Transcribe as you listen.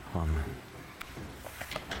Amen.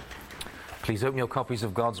 Please open your copies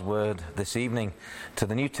of God's Word this evening to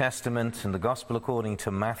the New Testament and the Gospel according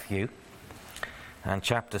to Matthew and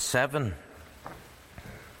chapter 7.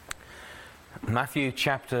 Matthew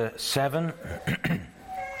chapter 7,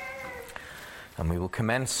 and we will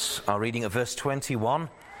commence our reading at verse 21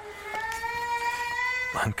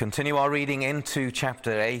 and continue our reading into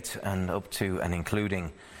chapter 8 and up to and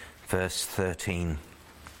including verse 13.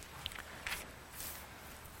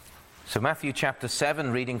 So Matthew chapter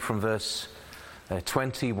 7, reading from verse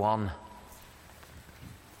 21.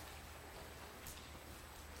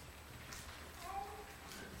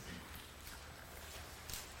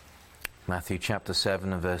 Matthew chapter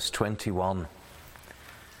 7 and verse 21.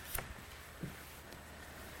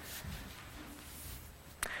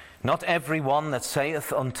 Not every one that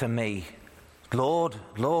saith unto me, Lord,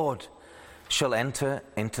 Lord, shall enter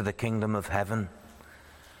into the kingdom of heaven,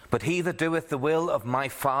 but he that doeth the will of my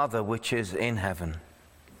Father which is in heaven.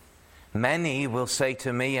 Many will say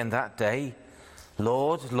to me in that day,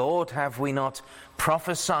 Lord, Lord, have we not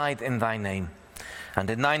prophesied in thy name, and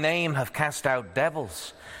in thy name have cast out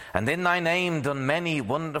devils, and in thy name done many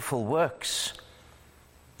wonderful works?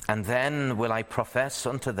 And then will I profess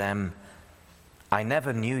unto them, I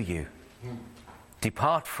never knew you.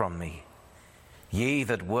 Depart from me, ye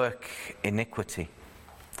that work iniquity.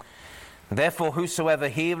 Therefore whosoever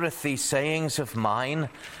heareth these sayings of mine,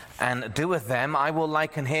 and doeth them, I will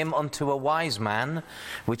liken him unto a wise man,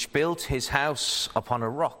 which built his house upon a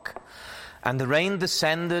rock. And the rain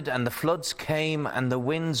descended, and the floods came, and the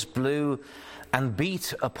winds blew, and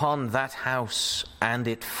beat upon that house, and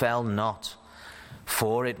it fell not,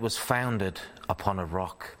 for it was founded upon a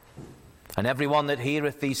rock. And every one that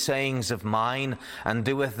heareth these sayings of mine, and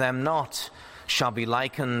doeth them not, shall be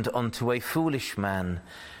likened unto a foolish man,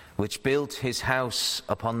 which built his house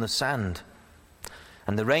upon the sand.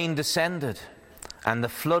 And the rain descended, and the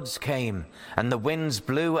floods came, and the winds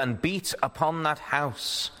blew, and beat upon that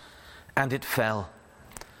house, and it fell,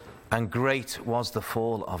 and great was the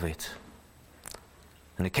fall of it.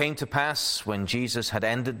 And it came to pass, when Jesus had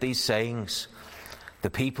ended these sayings,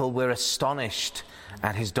 the people were astonished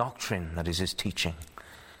at his doctrine, that is, his teaching.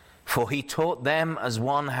 For he taught them as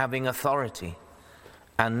one having authority,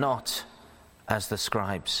 and not as the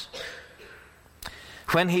scribes.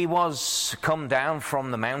 When he was come down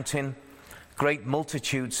from the mountain, great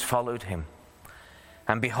multitudes followed him.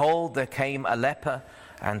 And behold, there came a leper,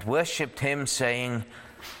 and worshipped him, saying,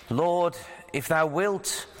 Lord, if thou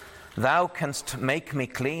wilt, thou canst make me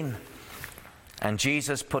clean. And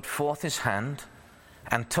Jesus put forth his hand,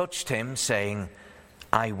 and touched him, saying,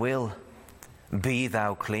 I will, be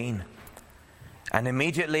thou clean. And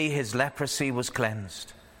immediately his leprosy was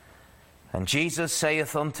cleansed. And Jesus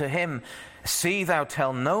saith unto him, See thou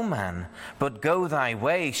tell no man, but go thy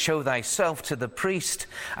way, show thyself to the priest,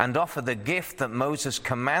 and offer the gift that Moses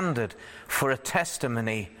commanded for a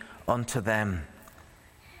testimony unto them.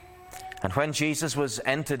 And when Jesus was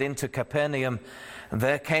entered into Capernaum,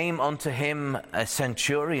 there came unto him a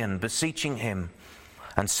centurion, beseeching him,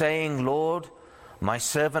 and saying, Lord, my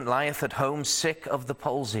servant lieth at home sick of the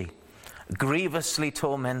palsy, grievously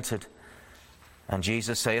tormented. And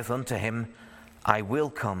Jesus saith unto him, I will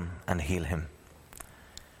come and heal him.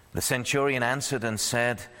 The centurion answered and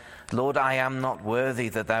said, Lord, I am not worthy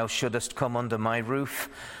that thou shouldest come under my roof,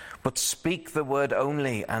 but speak the word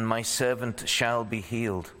only, and my servant shall be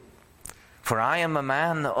healed. For I am a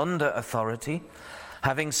man under authority,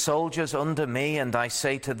 having soldiers under me, and I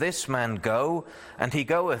say to this man, Go, and he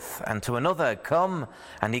goeth, and to another, Come,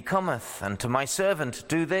 and he cometh, and to my servant,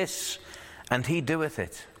 Do this, and he doeth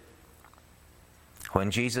it. When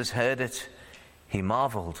Jesus heard it, he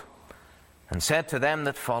marveled, and said to them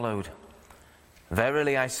that followed,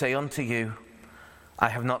 Verily I say unto you, I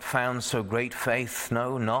have not found so great faith,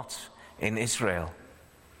 no, not in Israel.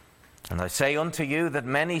 And I say unto you that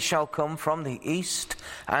many shall come from the east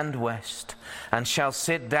and west, and shall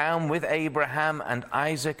sit down with Abraham and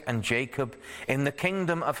Isaac and Jacob in the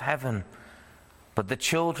kingdom of heaven. But the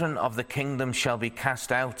children of the kingdom shall be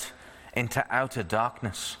cast out into outer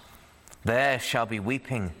darkness. There shall be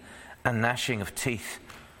weeping and gnashing of teeth.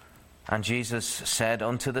 And Jesus said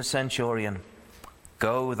unto the centurion,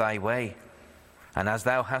 Go thy way, and as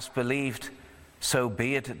thou hast believed, so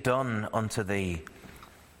be it done unto thee.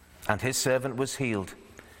 And his servant was healed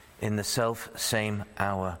in the self-same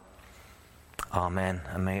hour. Amen.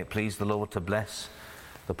 And may it please the Lord to bless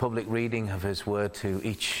the public reading of his word to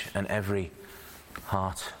each and every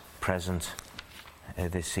heart present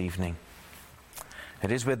this evening.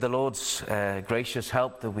 It is with the Lord's gracious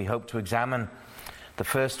help that we hope to examine the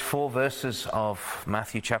first 4 verses of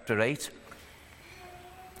Matthew chapter 8.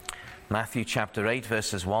 Matthew chapter 8,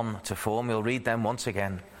 verses 1 to 4. And we'll read them once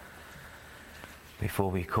again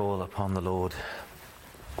before we call upon the Lord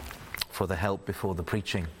for the help before the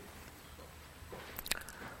preaching.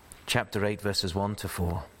 Chapter 8, verses 1 to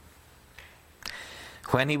 4.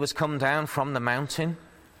 When he was come down from the mountain,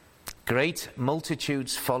 great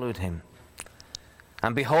multitudes followed him.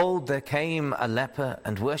 And behold, there came a leper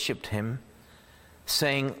and worshipped him,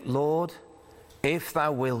 saying, Lord, if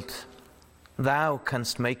thou wilt, thou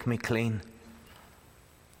canst make me clean.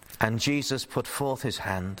 And Jesus put forth his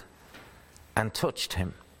hand and touched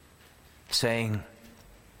him, saying,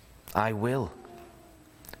 I will,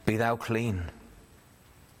 be thou clean.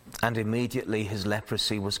 And immediately his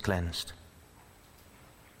leprosy was cleansed.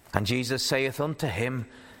 And Jesus saith unto him,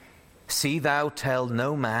 See thou tell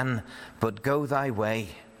no man, but go thy way,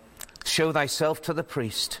 show thyself to the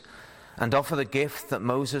priest, and offer the gift that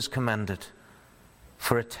Moses commanded,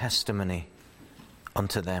 for a testimony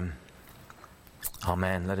unto them.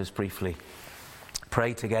 Amen. Let us briefly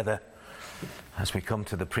pray together as we come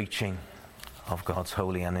to the preaching of God's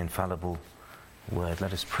holy and infallible word.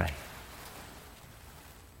 Let us pray.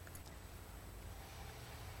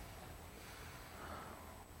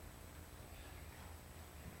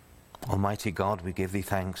 Almighty God, we give thee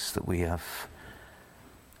thanks that we have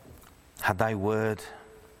had thy word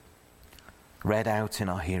read out in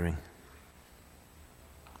our hearing.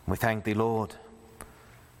 We thank thee, Lord,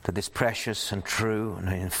 that this precious and true and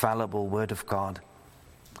infallible word of God,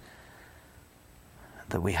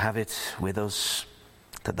 that we have it with us,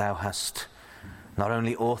 that thou hast not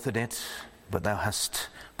only authored it, but thou hast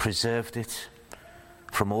preserved it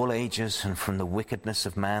from all ages and from the wickedness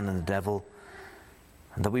of man and the devil,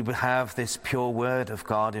 and that we would have this pure word of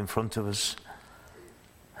God in front of us,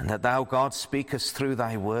 and that thou, God, speakest through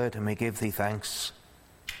thy word, and we give thee thanks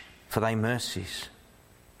for thy mercies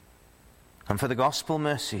and for the gospel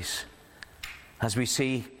mercies as we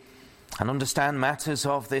see and understand matters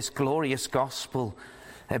of this glorious gospel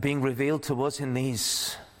being revealed to us in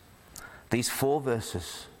these 4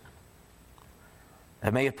 verses.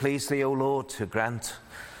 And may it please thee, O Lord, to grant,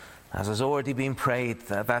 as has already been prayed,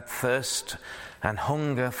 that thirst and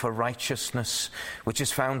hunger for righteousness which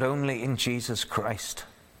is found only in Jesus Christ.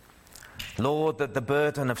 Lord, that the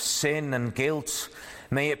burden of sin and guilt,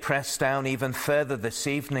 may it press down even further this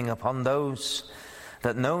evening upon those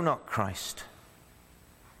that know not Christ.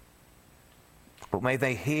 But may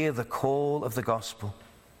they hear the call of the gospel.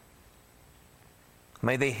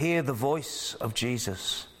 May they hear the voice of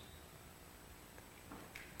Jesus.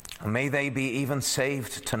 And may they be even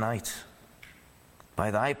saved tonight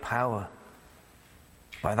by thy power,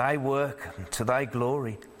 by thy work, and to thy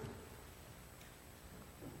glory.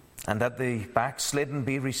 And that the backslidden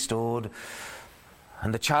be restored,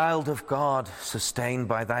 and the child of God, sustained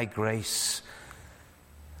by thy grace,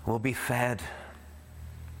 will be fed,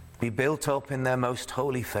 be built up in their most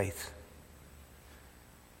holy faith.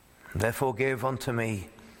 Therefore give unto me,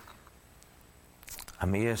 a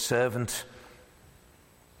mere servant,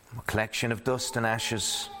 a collection of dust and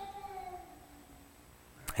ashes,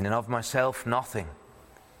 in and of myself nothing,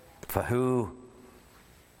 for who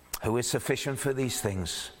is sufficient for these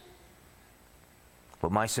things?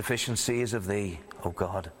 But my sufficiency is of thee, O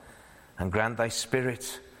God, and grant thy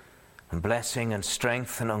spirit and blessing and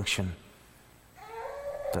strength and unction,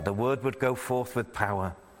 that the word would go forth with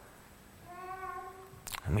power.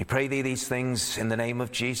 And we pray thee these things in the name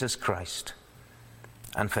of Jesus Christ,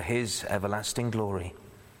 and for his everlasting glory.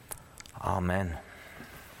 Amen.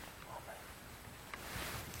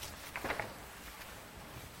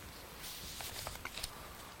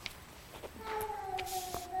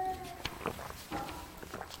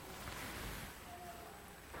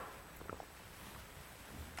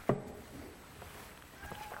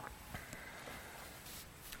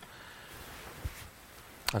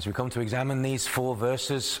 As we come to examine these 4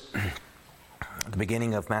 verses at the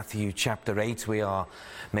beginning of Matthew chapter 8, we are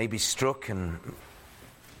maybe struck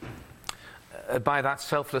by that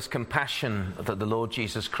selfless compassion that the Lord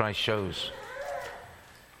Jesus Christ shows.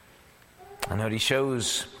 And that he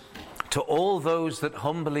shows to all those that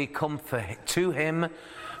humbly come to him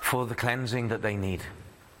for the cleansing that they need,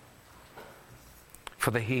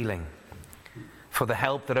 for the healing, for the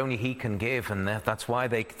help that only he can give. And that's why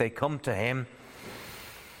they come to him.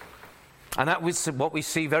 And that was what we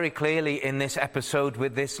see very clearly in this episode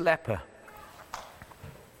with this leper.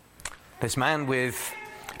 This man with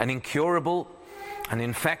an incurable and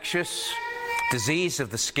infectious disease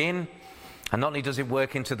of the skin. And not only does it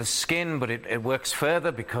work into the skin, but it works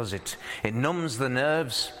further because it numbs the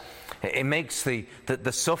nerves. It makes the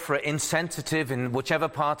sufferer insensitive in whichever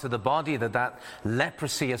part of the body that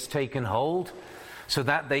leprosy has taken hold. so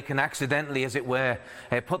that they can accidentally, as it were,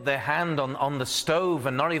 put their hand on the stove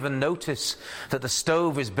and not even notice that the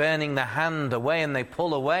stove is burning their hand away, and they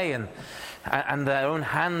pull away, and their own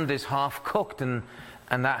hand is half cooked, and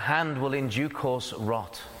that hand will in due course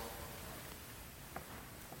rot.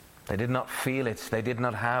 They did not feel it. They did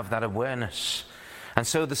not have that awareness. And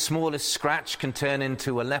so the smallest scratch can turn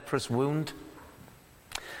into a leprous wound.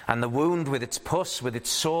 And the wound with its pus, with its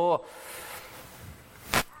sore,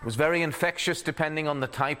 was very infectious depending on the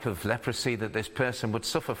type of leprosy that this person would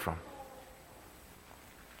suffer from.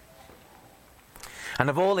 And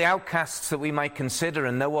of all the outcasts that we might consider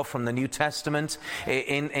and know of from the New Testament,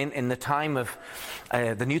 in the time of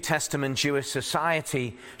the New Testament Jewish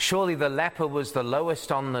society, surely the leper was the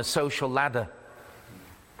lowest on the social ladder.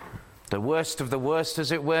 The worst of the worst,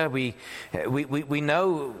 as it were. We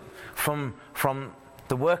know from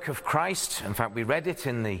the work of Christ. In fact, we read it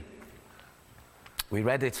in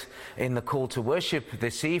the call to worship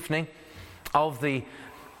this evening, of the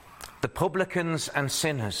publicans and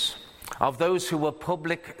sinners, of those who were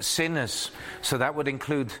public sinners. So that would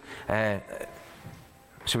include, shall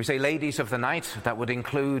we say, ladies of the night. That would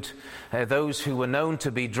include those who were known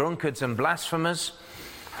to be drunkards and blasphemers.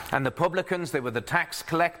 And the publicans, they were the tax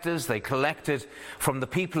collectors. They collected from the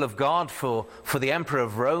people of God for the emperor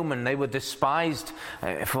of Rome, and they were despised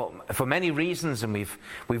for many reasons, and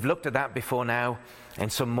we've looked at that before now in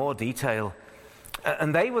some more detail.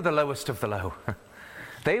 And they were the lowest of the low.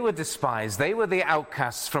 They were despised. They were the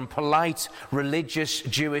outcasts from polite, religious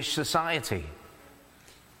Jewish society.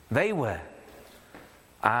 They were.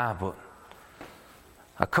 But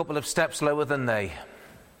a couple of steps lower than they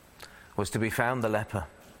was to be found the leper.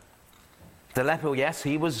 The leper, yes,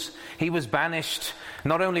 he was banished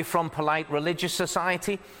not only from polite religious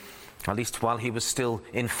society, at least while he was still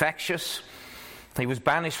infectious. He was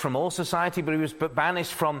banished from all society, but he was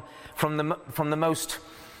banished from the most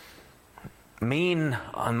mean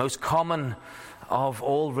and most common of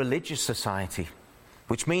all religious society,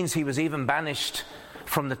 which means he was even banished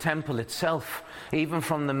from the temple itself, even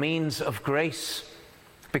from the means of grace,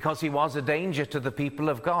 because he was a danger to the people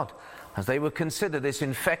of God, as they would consider this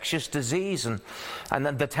infectious disease and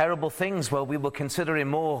the terrible things. Well, we will consider in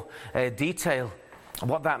more detail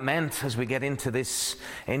what that meant as we get into this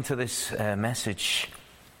message.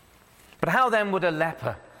 But how then would a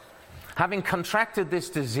leper, having contracted this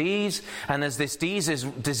disease, and as this disease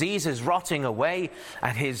is rotting away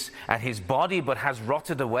at his body, but has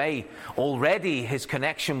rotted away already his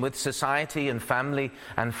connection with society and family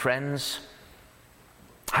and friends,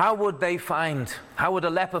 how would a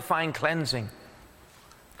leper find cleansing?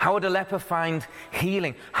 How would a leper find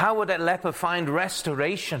healing? How would a leper find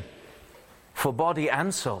restoration for body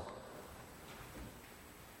and soul?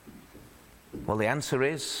 Well, the answer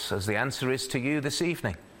is, as the answer is to you this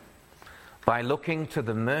evening, by looking to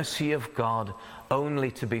the mercy of God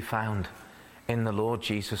only to be found in the Lord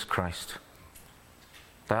Jesus Christ.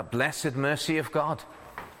 That blessed mercy of God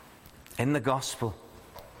in the gospel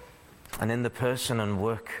and in the person and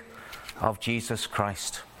work of Jesus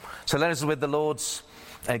Christ. So let us, with the Lord's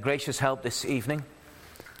gracious help this evening,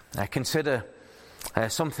 consider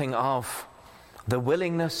something of the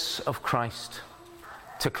willingness of Christ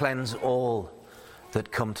to cleanse all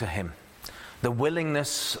that come to him. The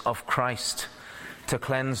willingness of Christ to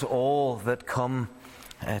cleanse all that come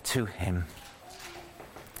to him.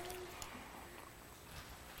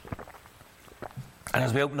 And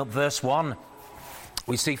as we open up verse 1,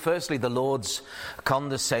 we see firstly the Lord's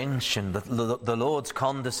condescension. The Lord's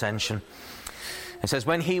condescension. It says,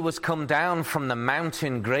 when he was come down from the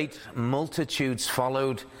mountain, great multitudes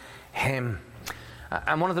followed him.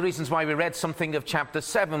 And one of the reasons why we read something of chapter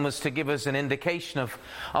 7 was to give us an indication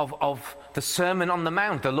of the Sermon on the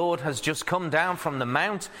Mount. The Lord has just come down from the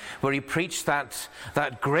Mount where he preached that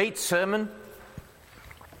great sermon,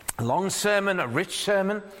 a long sermon, a rich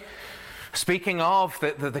sermon, speaking of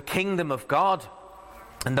the kingdom of God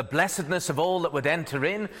and the blessedness of all that would enter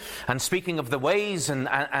in, and speaking of the ways and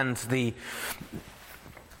the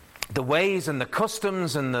ways and the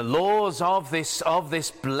customs and the laws of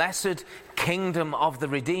this blessed kingdom of the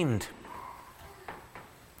redeemed.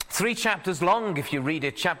 3 chapters long, if you read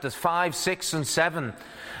it, chapters 5, 6, and 7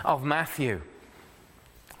 of Matthew.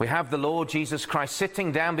 We have the Lord Jesus Christ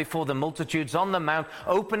sitting down before the multitudes on the mount,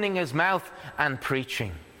 opening his mouth and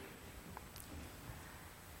preaching.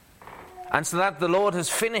 And so that the Lord has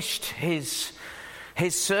finished his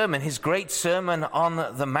sermon, his great sermon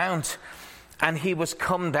on the mount, and he was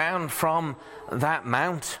come down from that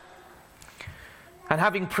mount. And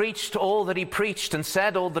having preached all that he preached and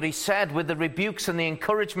said all that he said, with the rebukes and the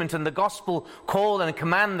encouragement and the gospel call and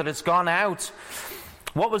command that has gone out,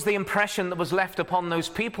 What was the impression that was left upon those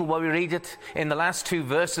people? Well, we read it in the last 2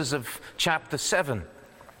 verses of chapter 7.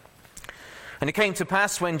 And it came to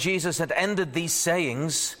pass when Jesus had ended these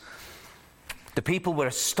sayings, the people were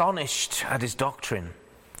astonished at his doctrine,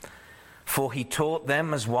 for he taught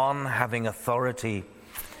them as one having authority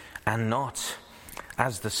and not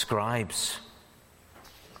as the scribes.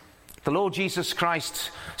 The Lord Jesus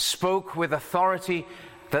Christ spoke with authority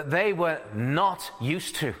that they were not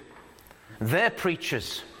used to. Their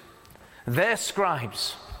preachers, their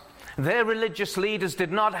scribes, their religious leaders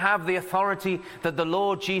did not have the authority that the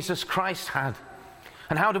Lord Jesus Christ had.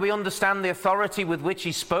 And how do we understand the authority with which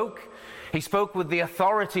he spoke? He spoke with the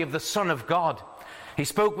authority of the Son of God. He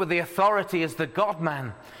spoke with the authority as the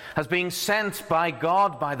God-man, as being sent by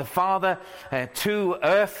God, by the Father, to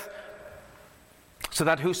earth, so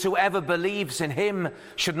that whosoever believes in him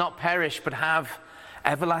should not perish but have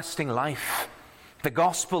everlasting life. The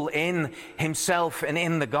gospel in himself and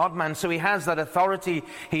in the God-man. So he has that authority.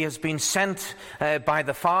 He has been sent by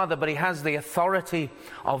the Father, but he has the authority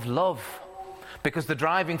of love. Because the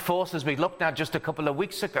driving force, as we looked at just a couple of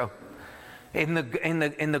weeks ago, in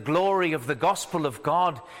the glory of the gospel of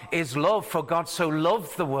God is love, for God so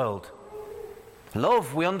loved the world.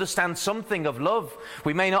 Love, we understand something of love.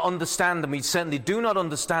 We may not understand, and we certainly do not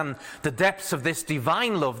understand the depths of this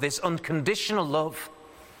divine love, this unconditional love.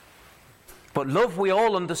 But love we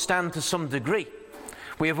all understand to some degree.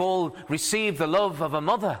 We have all received the love of a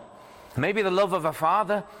mother, maybe the love of a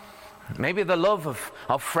father, maybe the love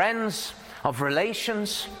of friends, of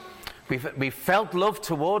relations. We've felt love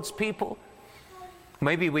towards people.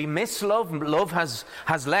 Maybe we miss love. Love has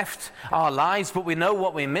left our lives, but we know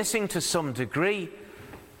what we're missing to some degree.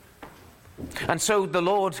 And so the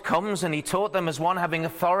Lord comes and he taught them as one having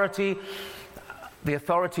authority, the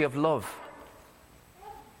authority of love.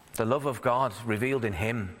 The love of God revealed in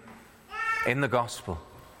him, in the gospel.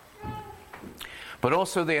 But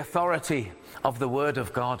also the authority of the word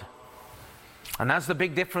of God. And that's the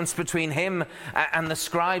big difference between him and the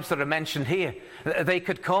scribes that are mentioned here. They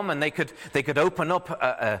could come and they could open up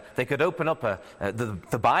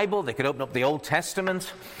the Bible. They could open up the Old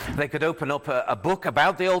Testament. They could open up a book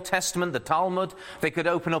about the Old Testament, the Talmud. They could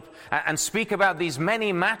open up and speak about these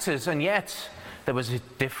many matters, and yet there was a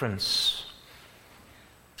difference.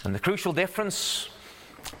 And the crucial difference,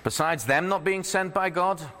 besides them not being sent by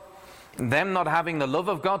God, them not having the love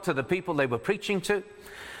of God to the people they were preaching to,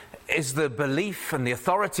 is the belief and the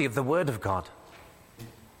authority of the Word of God.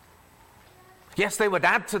 Yes, they would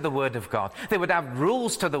add to the Word of God. They would add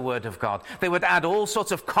rules to the Word of God. They would add all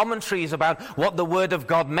sorts of commentaries about what the Word of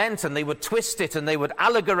God meant, and they would twist it and they would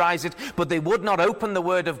allegorize it, but they would not open the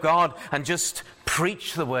Word of God and just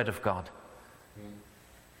preach the Word of God.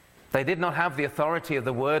 They did not have the authority of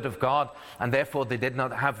the Word of God, and therefore they did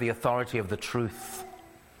not have the authority of the truth,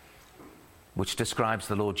 which describes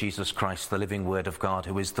the Lord Jesus Christ, the living Word of God,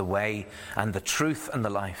 who is the way and the truth and the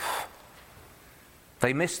life.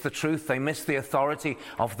 They missed the truth, they missed the authority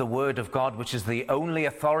of the Word of God, which is the only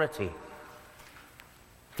authority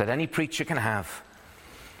that any preacher can have,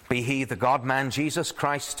 be he the God-man Jesus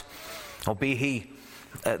Christ, or be he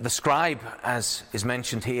the scribe, as is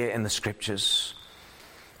mentioned here in the Scriptures.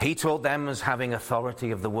 He taught them as having authority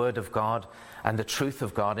of the Word of God and the truth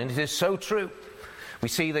of God, and it is so true. We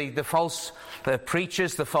see the false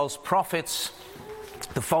preachers, the false prophets,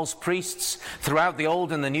 the false priests throughout the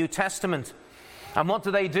Old and the New Testament. And what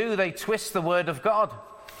do? They twist the Word of God.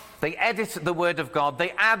 They edit the Word of God. They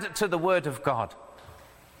add to the Word of God.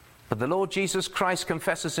 But the Lord Jesus Christ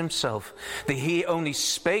confesses himself that he only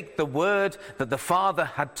spake the word that the Father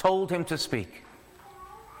had told him to speak.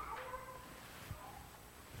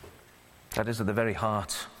 That is at the very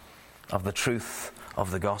heart of the truth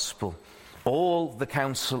of the gospel. All the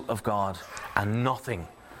counsel of God and nothing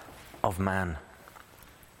of man.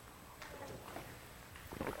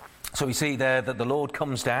 So we see there that the Lord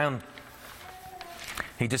comes down.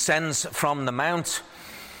 He descends from the mount.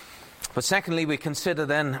 But secondly, we consider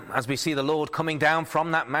then, as we see the Lord coming down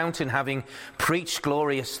from that mountain, having preached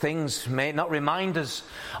glorious things, may it not remind us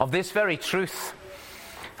of this very truth,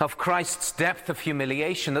 of Christ's depth of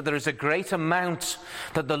humiliation, that there is a greater mount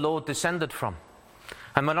that the Lord descended from.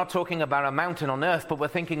 And we're not talking about a mountain on earth, but we're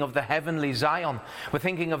thinking of the heavenly Zion. We're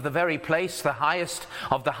thinking of the very place, the highest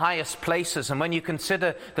of the highest places. And when you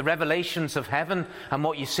consider the revelations of heaven and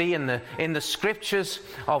what you see in the Scriptures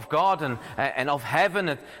of God and of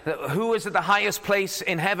heaven, who is at the highest place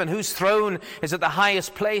in heaven? Whose throne is at the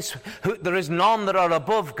highest place? There is none that are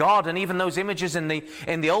above God. And even those images in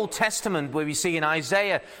the Old Testament where we see in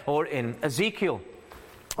Isaiah or in Ezekiel,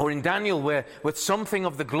 Or in Daniel, where with something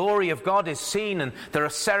of the glory of God is seen and there are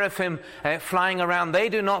seraphim flying around. They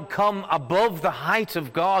do not come above the height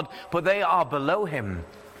of God, but they are below him,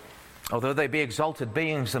 although they be exalted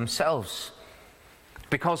beings themselves.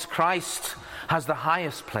 Because Christ has the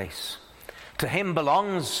highest place. To him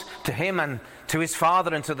and to his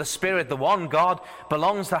Father and to the Spirit, the one God,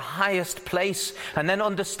 belongs the highest place. And then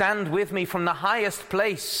understand with me, from the highest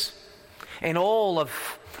place in all of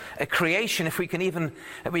creation, if we can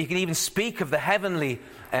even speak of the heavenly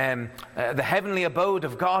abode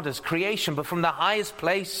of God as creation, but from the highest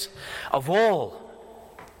place of all,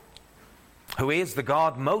 who is the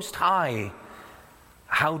God most high,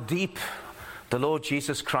 how deep the Lord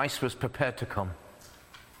Jesus Christ was prepared to come.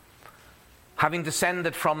 Having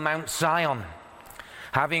descended from Mount Zion,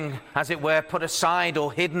 having, as it were, put aside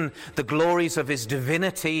or hidden the glories of his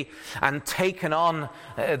divinity and taken on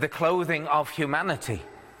the clothing of humanity,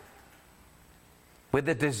 with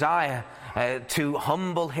the desire to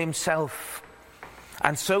humble himself.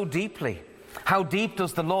 And so deeply, how deep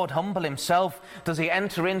does the Lord humble himself? Does he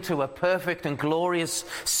enter into a perfect and glorious,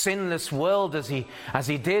 sinless world as he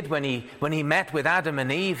did when he met with Adam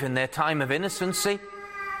and Eve in their time of innocency?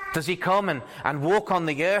 Does he come and walk on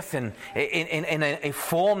the earth in a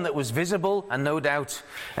form that was visible and no doubt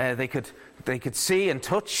they could see and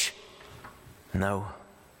touch? No.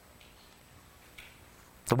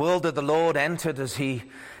 The world that the Lord entered as he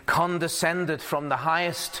condescended from the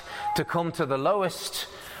highest to come to the lowest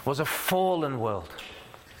was a fallen world,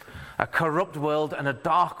 a corrupt world and a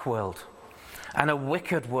dark world and a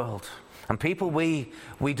wicked world. And people, we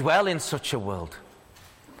dwell in such a world.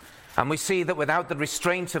 And we see that without the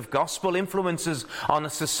restraint of gospel influences on a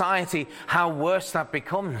society, how worse that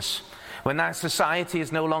becomes. When that society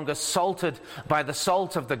is no longer salted by the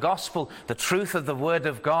salt of the gospel, the truth of the word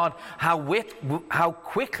of God, how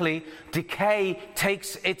quickly decay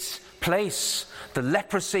takes its place. The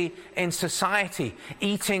leprosy in society,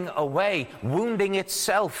 eating away, wounding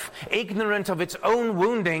itself, ignorant of its own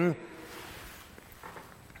wounding,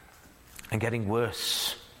 and getting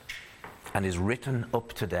worse, and is written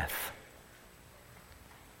up to death.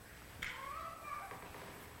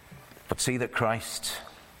 But see that Christ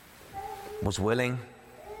was willing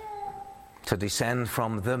to descend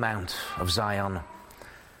from the Mount of Zion,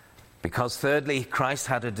 because thirdly, Christ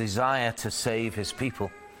had a desire to save his people.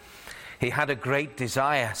 He had a great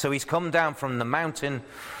desire. So he's come down from the mountain,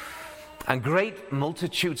 and great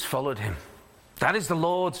multitudes followed him. That is the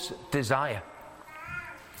Lord's desire,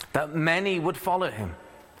 that many would follow him,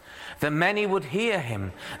 that many would hear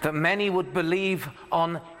him, that many would believe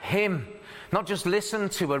on him. Not just listen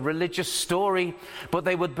to a religious story, but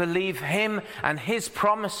they would believe him and his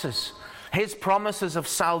promises of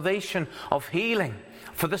salvation, of healing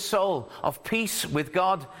for the soul, of peace with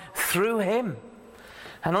God through him.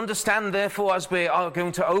 And understand, therefore, as we are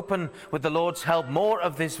going to open with the Lord's help more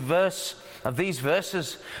of these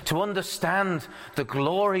verses, to understand the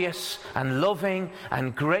glorious and loving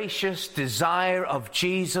and gracious desire of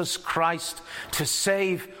Jesus Christ to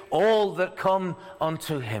save all that come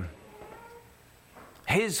unto him.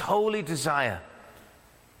 His holy desire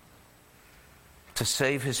to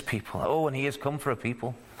save his people. Oh, and he has come for a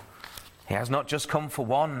people. He has not just come for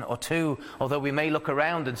one or two, although we may look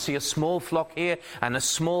around and see a small flock here and a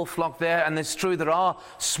small flock there. And it's true, there are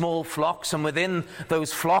small flocks, and within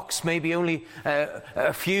those flocks maybe only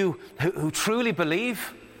a few who truly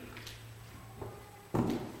believe.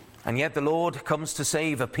 And yet the Lord comes to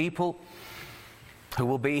save a people who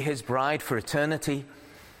will be his bride for eternity.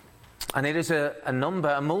 And it is a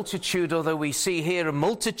multitude, although we see here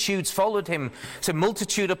multitudes followed him. So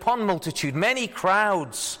multitude upon multitude, many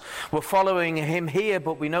crowds were following him here,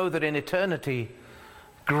 but we know that in eternity,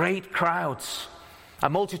 great crowds, a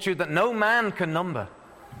multitude that no man can number.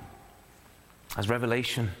 As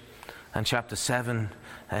Revelation and chapter 7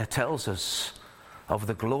 tells us of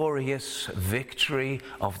the glorious victory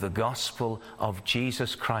of the gospel of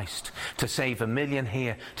Jesus Christ, to save 1 million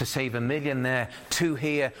here, to save 1 million there, 2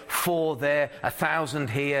 here, 4 there,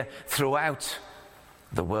 1,000 here, throughout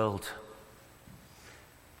the world,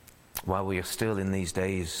 while we are still in these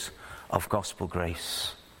days of gospel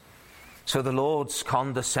grace. So the Lord's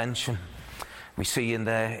condescension we see in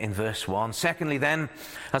there in verse 1. Secondly then,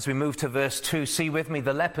 as we move to verse 2, see with me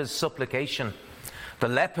the leper's supplication. The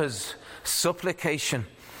leper's supplication.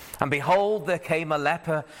 And behold, there came a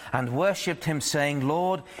leper and worshipped him, saying,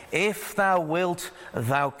 Lord, if thou wilt,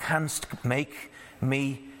 thou canst make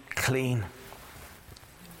me clean.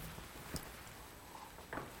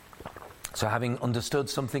 So having understood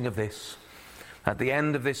something of this, at the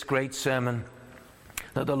end of this great sermon,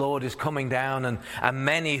 that the Lord is coming down, and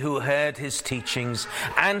many who heard his teachings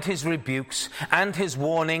and his rebukes and his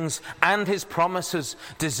warnings and his promises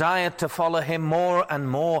desired to follow him more and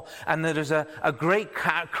more. And there is a great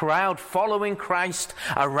crowd following Christ,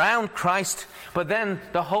 around Christ. But then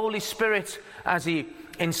the Holy Spirit, as he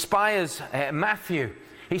inspires Matthew,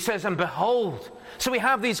 he says, and behold. So we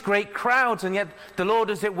have these great crowds, and yet the Lord,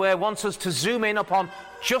 as it were, wants us to zoom in upon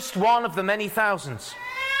just one of the many thousands.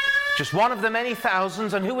 Just one of the many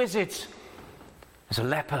thousands, and who is it? It's a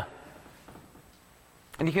leper.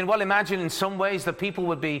 And you can well imagine in some ways that people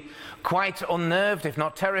would be quite unnerved, if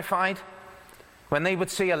not terrified, when they would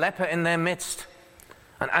see a leper in their midst.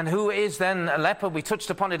 And who is then a leper? We touched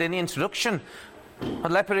upon it in the introduction. A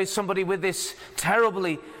leper is somebody with this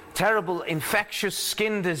terrible infectious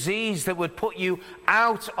skin disease that would put you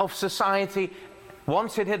out of society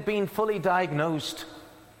once it had been fully diagnosed.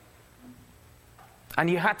 And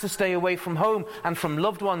you had to stay away from home and from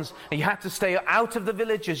loved ones. And you had to stay out of the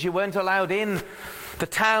villages. You weren't allowed in the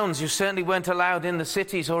towns. You certainly weren't allowed in the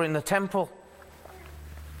cities or in the temple.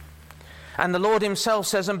 And the Lord himself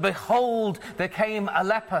says, and behold, there came a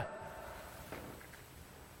leper.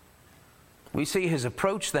 We see his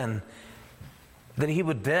approach then, that he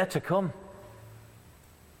would dare to come.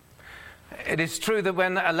 It is true that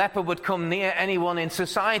when a leper would come near anyone in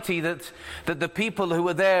society, that the people who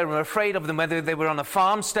were there were afraid of them, whether they were on a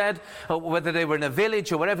farmstead or whether they were in a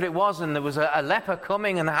village or whatever it was, and there was a leper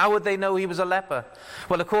coming, and how would they know he was a leper?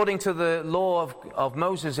 Well, according to the law of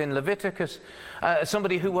Moses in Leviticus,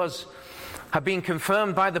 somebody who had been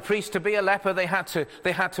confirmed by the priest to be a leper, they had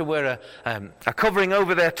to wear a covering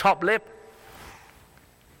over their top lip.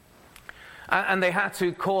 And they had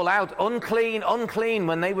to call out, unclean, unclean,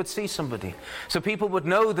 when they would see somebody. So people would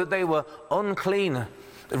know that they were unclean.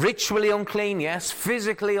 Ritually unclean, yes.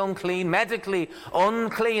 Physically unclean. Medically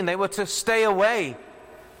unclean. They were to stay away.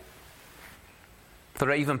 There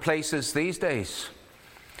are even places these days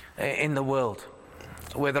in the world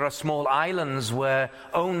where there are small islands where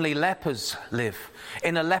only lepers live,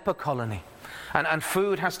 in a leper colony. And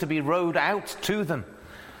food has to be rowed out to them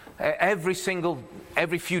every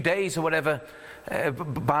few days or whatever,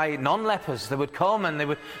 by non-lepers. They would come and they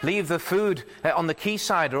would leave the food on the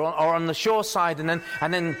quayside or on the shore side, and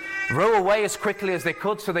then row away as quickly as they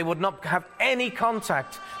could, so they would not have any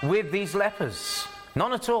contact with these lepers.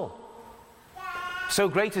 None at all. So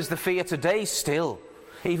great is the fear today still,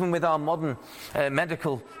 even with our modern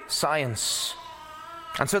medical science.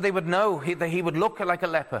 And so they would know that he would look like a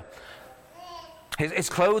leper. His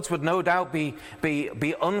clothes would no doubt be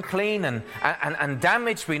unclean and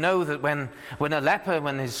damaged. We know that when a leper,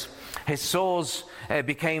 when his sores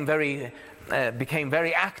became very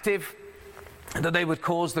active, that they would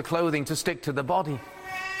cause the clothing to stick to the body.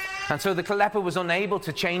 And so the leper was unable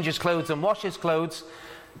to change his clothes and wash his clothes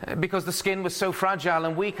because the skin was so fragile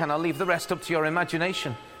and weak, and I'll leave the rest up to your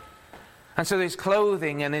imagination. And so his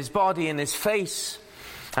clothing and his body and his face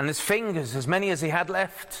and his fingers, as many as he had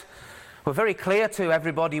left, were very clear to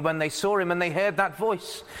everybody when they saw him and they heard that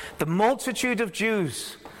voice. The multitude of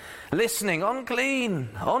Jews listening, unclean,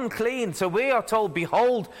 unclean. So we are told,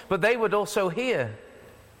 behold, but they would also hear.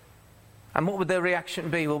 And what would their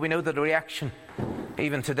reaction be? Well, we know that the reaction,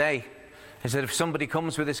 even today, is that if somebody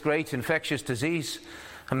comes with this great infectious disease,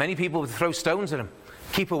 and many people would throw stones at him,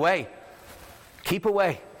 keep away,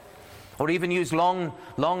 or even use long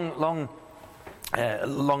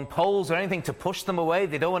poles or anything to push them away.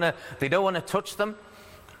 They don't want to touch them.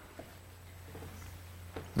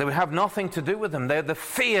 They would have nothing to do with them. The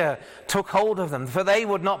fear took hold of them, for they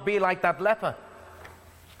would not be like that leper.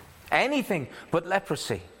 Anything but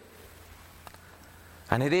leprosy.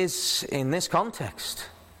 And it is in this context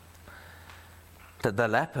that the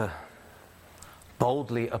leper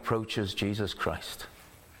boldly approaches Jesus Christ.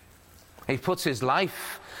 He puts his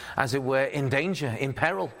life, as it were, in danger, in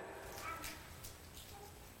peril.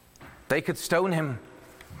 They could stone him.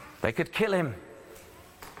 They could kill him.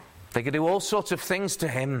 They could do all sorts of things to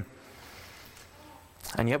him.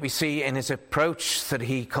 And yet we see in his approach that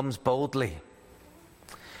he comes boldly.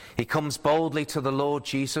 He comes boldly to the Lord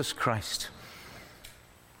Jesus Christ.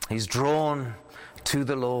 He's drawn to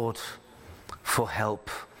the Lord for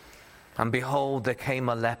help. And behold, there came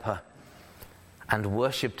a leper and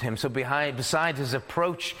worshipped him. So beside his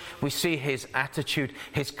approach, we see his attitude,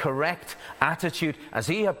 his correct attitude. As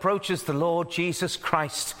he approaches the Lord Jesus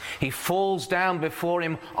Christ, he falls down before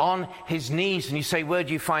him on his knees. And you say, where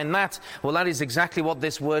do you find that? Well, that is exactly what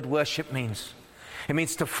this word worship means. It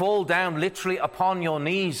means to fall down literally upon your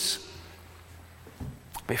knees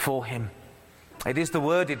before him. It is the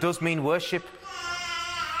word, it does mean worship,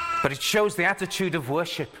 but it shows the attitude of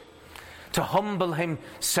worship. to humble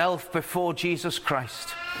himself before Jesus Christ,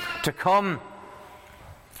 to come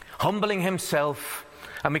humbling himself.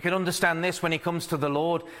 And we can understand this when he comes to the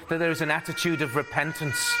Lord, that there is an attitude of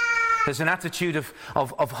repentance. There's an attitude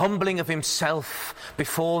of humbling of himself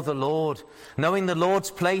before the Lord, knowing the Lord's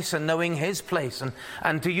place and knowing his place.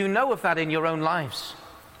 And do you know of that in your own lives?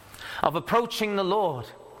 Of approaching the Lord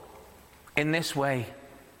in this way,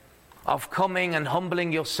 of coming and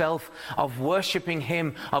humbling yourself, of worshipping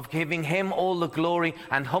him, of giving him all the glory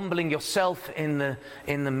and humbling yourself in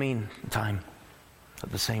the meantime,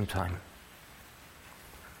 at the same time.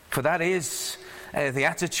 For that is the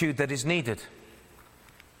attitude that is needed.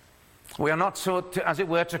 We are not so, as it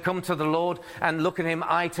were, to come to the Lord and look at him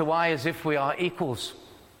eye to eye as if we are equals.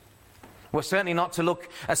 We're certainly not to look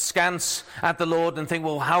askance at the Lord and think,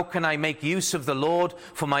 well, how can I make use of the Lord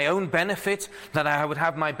for my own benefit, that I would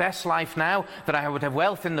have my best life now, that I would have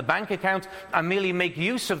wealth in the bank account, and merely make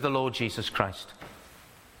use of the Lord Jesus Christ.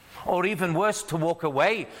 Or even worse, to walk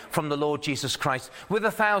away from the Lord Jesus Christ with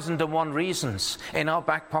 1,001 reasons in our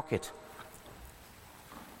back pocket.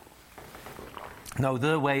 No,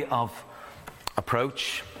 the way of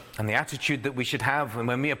approach and the attitude that we should have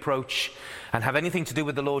when we approach and have anything to do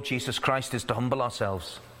with the Lord Jesus Christ is to humble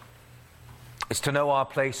ourselves. It's to know our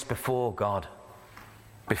place before God,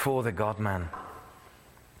 before the God-man.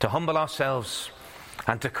 To humble ourselves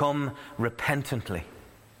and to come repentantly.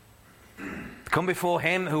 Come before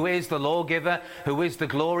him who is the lawgiver, who is the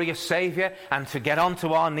glorious Saviour, and to get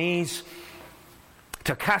onto our knees,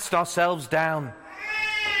 to cast ourselves down.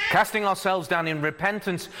 Casting ourselves down in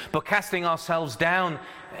repentance, but casting ourselves down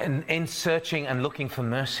in searching and looking for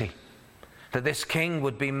mercy. That this King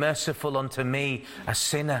would be merciful unto me, a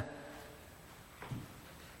sinner.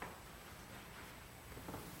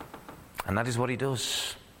 And that is what he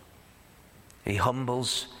does. He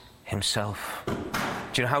humbles himself.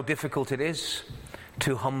 Do you know how difficult it is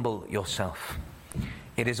to humble yourself?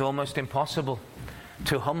 It is almost impossible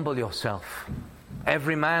to humble yourself.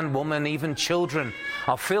 Every man, woman, even children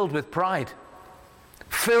are filled with pride.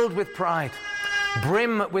 Filled with pride.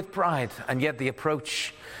 Brim with pride. And yet the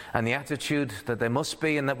approach and the attitude that there must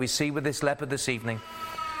be and that we see with this leper this evening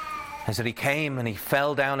is that he came and he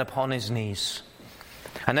fell down upon his knees.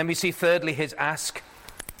 And then we see thirdly his ask.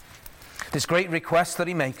 This great request that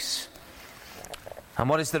he makes. And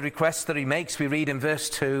what is the request that he makes? We read in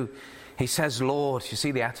verse 2, he says, Lord. You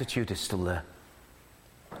see, the attitude is still there.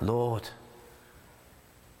 Lord,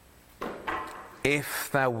 if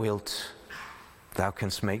thou wilt, thou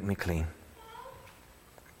canst make me clean.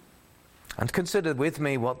 And consider with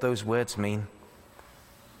me what those words mean.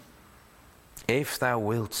 If thou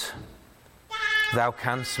wilt, thou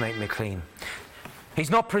canst make me clean. He's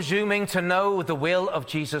not presuming to know the will of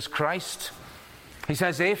Jesus Christ. He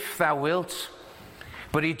says, if thou wilt.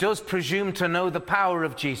 But he does presume to know the power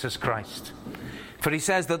of Jesus Christ. For he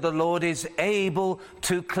says that the Lord is able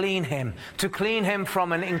to clean him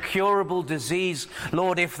from an incurable disease.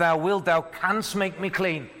 Lord, if thou wilt, thou canst make me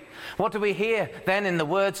clean. What do we hear then in the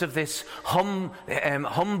words of this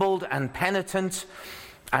humbled and penitent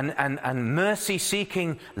and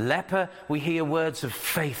mercy-seeking leper? We hear words of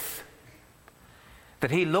faith.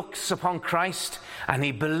 That he looks upon Christ and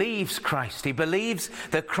he believes Christ. He believes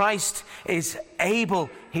that Christ is able.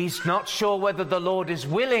 He's not sure whether the Lord is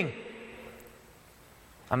willing.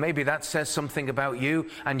 And maybe that says something about you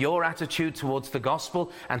and your attitude towards the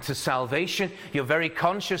gospel and to salvation. You're very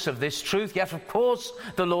conscious of this truth. Yes, of course,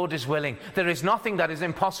 the Lord is willing. There is nothing that is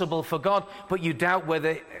impossible for God, but you doubt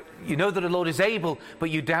whether, you know that the Lord is able, but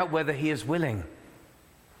you doubt whether he is willing.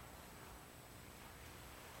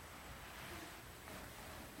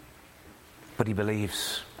 But he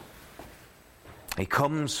believes. He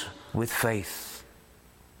comes with faith.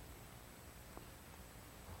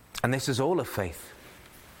 And this is all of faith.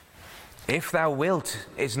 If thou wilt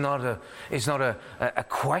is not a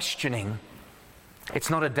questioning.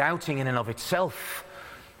 It's not a doubting in and of itself.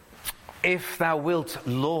 If thou wilt,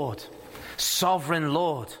 Lord, sovereign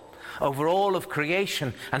Lord, over all of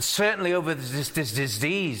creation, and certainly over this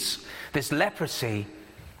disease, this leprosy,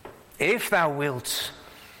 if thou wilt,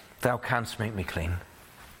 thou canst make me clean.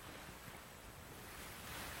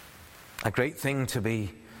 A great thing to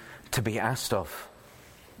be asked of.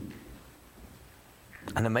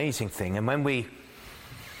 An amazing thing. And when we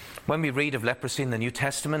read of leprosy in the New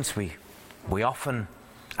Testament, we often,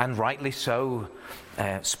 and rightly so,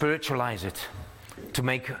 spiritualize it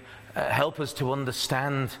to help us to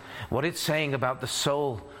understand what it's saying about the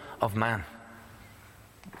soul of man.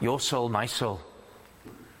 Your soul, my soul.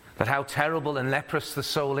 But how terrible and leprous the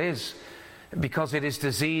soul is, because it is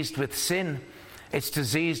diseased with sin. It's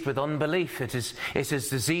diseased with unbelief. It is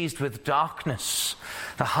diseased with darkness.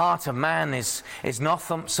 The heart of man is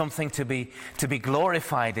not something to be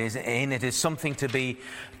glorified in. It is something to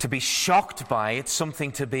be shocked by. It's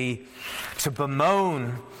something to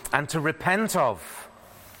bemoan and to repent of.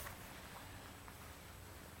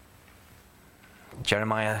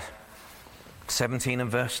 Jeremiah 17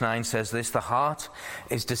 and verse 9 says this: "The heart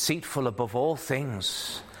is deceitful above all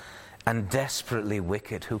things and desperately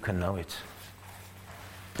wicked. Who can know it?"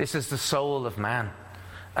 This is the soul of man,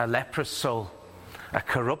 a leprous soul, a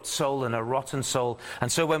corrupt soul and a rotten soul.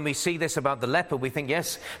 And so when we see this about the leper, we think,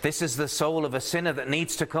 yes, this is the soul of a sinner that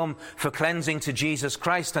needs to come for cleansing to Jesus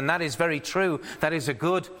Christ. And that is very true. That is a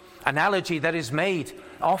good analogy that is made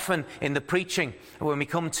often in the preaching when we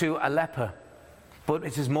come to a leper. But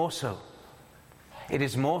it is more so. It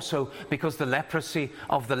is more so because the leprosy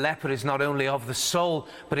of the leper is not only of the soul,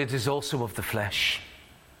 but it is also of the flesh.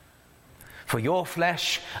 For your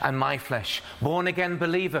flesh and my flesh, born-again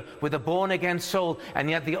believer with a born-again soul, and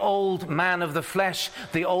yet the old man of the flesh,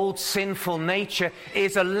 the old sinful nature,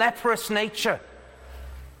 is a leprous nature.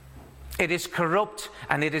 It is corrupt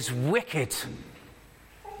and it is wicked.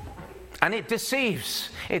 And it deceives.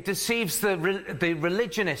 It deceives the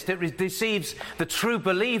religionist. It deceives the true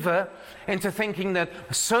believer into thinking that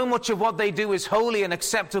so much of what they do is holy and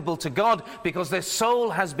acceptable to God because their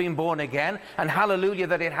soul has been born again, and hallelujah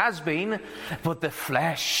that it has been, but the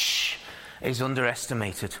flesh is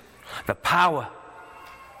underestimated. The power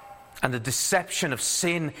and the deception of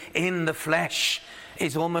sin in the flesh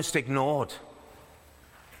is almost ignored.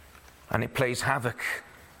 And it plays havoc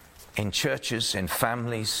in churches, in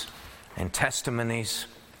families, in testimonies.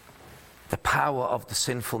 The power of the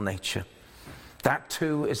sinful nature. That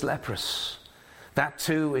too is leprous. That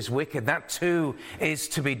too is wicked. That too is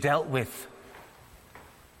to be dealt with.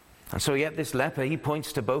 And so yet this leper, he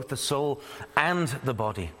points to both the soul and the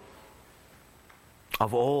body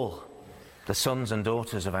of all the sons and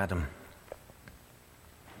daughters of Adam.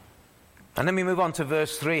 And then we move on to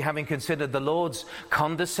verse 3, having considered the Lord's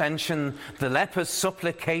condescension, the leper's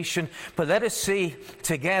supplication. But let us see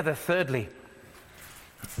together, thirdly,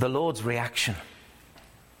 the Lord's reaction.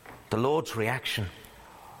 The Lord's reaction.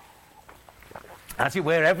 As it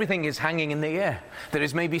were, everything is hanging in the air. There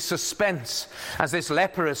is maybe suspense as this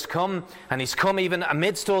leper has come, and he's come even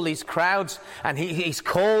amidst all these crowds, and he's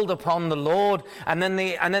called upon the Lord, and then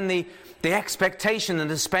the expectation and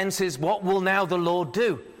the suspense is, what will now the Lord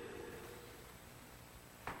do?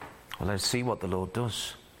 Well, let's see what the Lord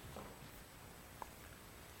does.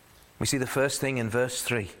 We see the first thing in verse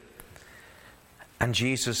 3. And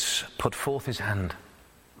Jesus put forth his hand.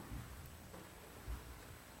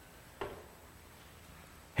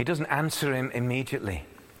 He doesn't answer him immediately.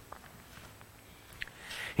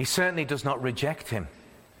 He certainly does not reject him.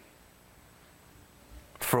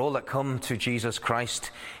 For all that come to Jesus Christ,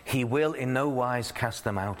 he will in no wise cast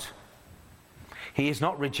them out. He is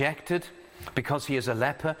not rejected because he is a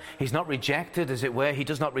leper. He's not rejected, as it were. He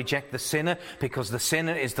does not reject the sinner because the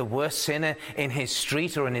sinner is the worst sinner in his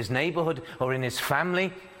street or in his neighborhood or in his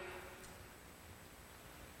family.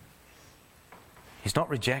 He's not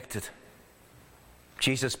rejected.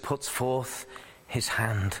 Jesus puts forth his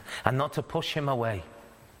hand, and not to push him away,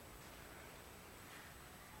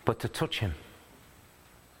 but to touch him.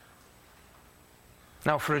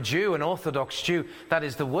 Now, for a Jew, an Orthodox Jew, that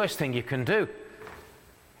is the worst thing you can do.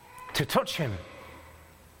 To touch him.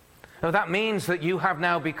 Now, that means that you have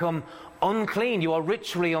now become unclean. You are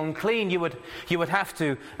ritually unclean. You would have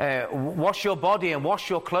to wash your body and wash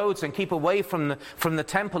your clothes and keep away from the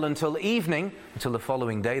temple until evening, until the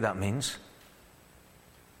following day, that means.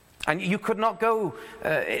 And you could not go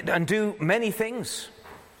and do many things.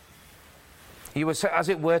 You were, as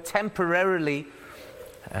it were, temporarily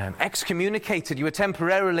excommunicated. You were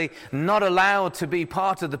temporarily not allowed to be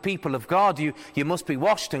part of the people of God. You must be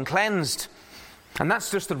washed and cleansed. And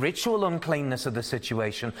that's just the ritual uncleanness of the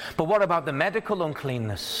situation. But what about the medical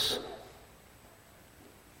uncleanness?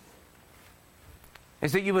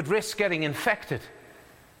 Is that you would risk getting infected.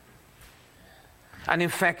 And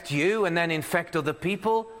infect you and then infect other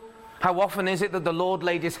people. How often is it that the Lord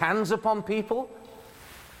laid his hands upon people?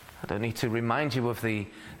 I don't need to remind you of the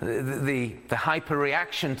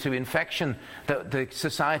hyper-reaction to infection that the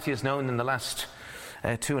society has known in the last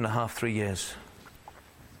 2.5, 3 years.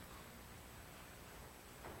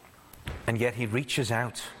 And yet he reaches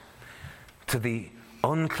out to the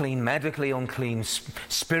unclean, medically unclean,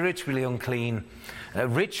 spiritually unclean,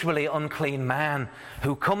 ritually unclean man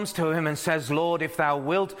who comes to him and says, Lord, if thou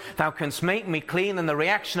wilt, thou canst make me clean. And the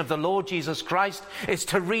reaction of the Lord Jesus Christ is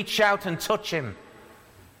to reach out and touch him.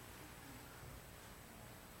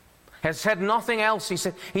 He has said nothing else.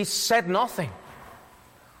 He said nothing.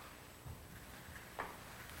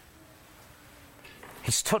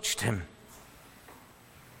 He's touched him.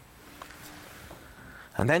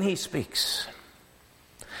 And then he speaks.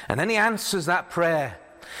 And then he answers that prayer.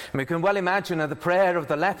 And we can well imagine that the prayer of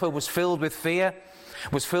the leper was filled with fear,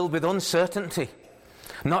 was filled with uncertainty,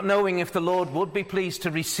 not knowing if the Lord would be pleased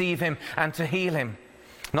to receive him and to heal him,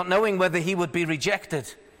 not knowing whether he would be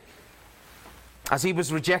rejected, as he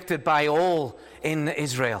was rejected by all in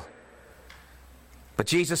Israel. But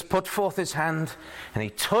Jesus put forth his hand and he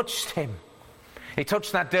touched him. He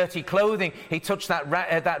touched that dirty clothing. He touched that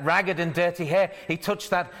ragged and dirty hair. He touched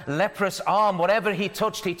that leprous arm. Whatever he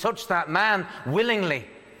touched that man willingly.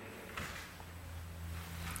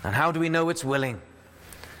 And how do we know it's willing?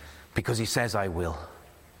 Because he says, I will.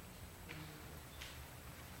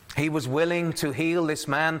 He was willing to heal this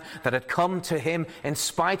man that had come to him in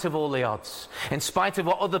spite of all the odds, in spite of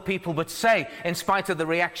what other people would say, in spite of the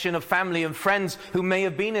reaction of family and friends who may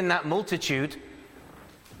have been in that multitude.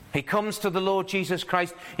 He comes to the Lord Jesus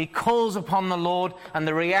Christ, he calls upon the Lord, and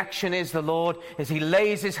the reaction is the Lord, as he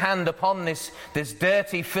lays his hand upon this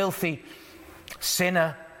dirty, filthy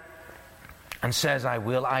sinner and says, I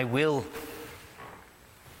will.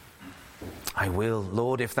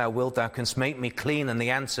 Lord, if thou wilt, thou canst make me clean. And the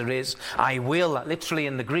answer is, I will. Literally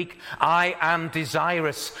in the Greek, I am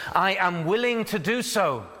desirous. I am willing to do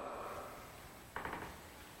so.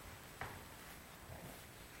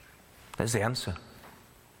 There's the answer.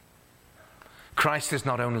 Christ is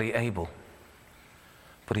not only able,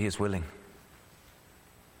 but he is willing.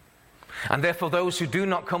 And therefore those who do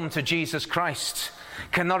not come to Jesus Christ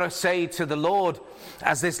cannot say to the Lord,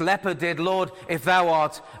 as this leper did, Lord, if thou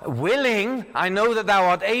art willing, I know that thou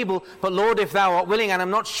art able, but Lord, if thou art willing, and I'm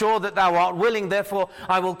not sure that thou art willing, therefore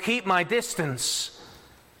I will keep my distance.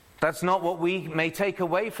 That's not what we may take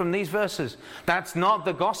away from these verses. That's not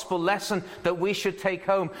the gospel lesson that we should take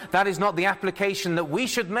home. That is not the application that we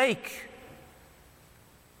should make.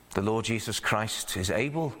 The Lord Jesus Christ is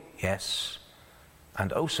able, yes,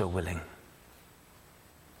 and also willing.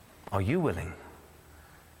 Are you willing?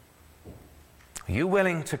 Are you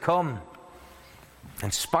willing to come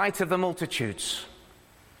in spite of the multitudes,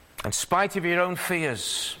 in spite of your own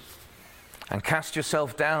fears, and cast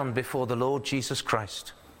yourself down before the Lord Jesus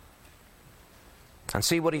Christ? And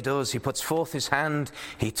see what he does. He puts forth his hand,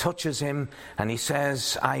 he touches him, and he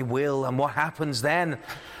says, I will. And what happens then?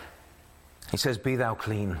 He says, be thou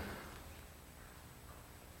clean.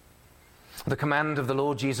 The command of the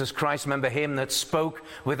Lord Jesus Christ, remember him that spoke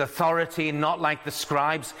with authority, not like the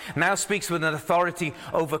scribes, now speaks with an authority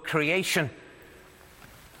over creation.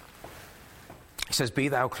 He says, be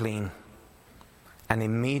thou clean. And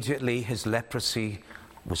immediately his leprosy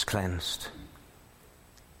was cleansed.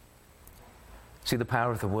 See the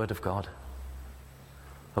power of the word of God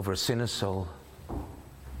over a sinner's soul. And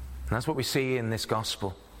that's what we see in this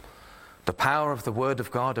gospel. The power of the word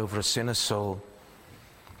of God over a sinner's soul.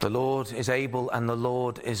 The Lord is able and the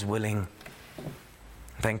Lord is willing.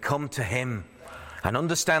 Then come to him and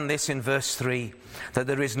understand this in verse 3, that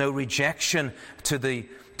there is no rejection to the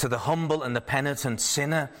humble and the penitent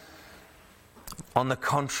sinner. On the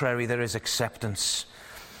contrary, there is acceptance.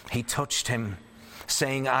 He touched him,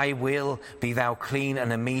 saying, I will, be thou clean,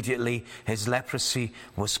 and immediately his leprosy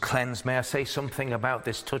was cleansed. May I say something about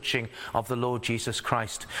this touching of the Lord Jesus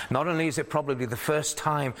Christ? Not only is it probably the first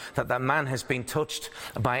time that that man has been touched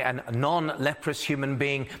by a non-leprous human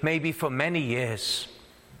being, maybe for many years,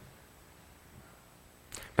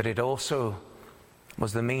 but it also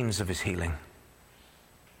was the means of his healing.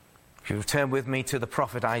 If you return with me to the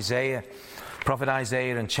prophet Isaiah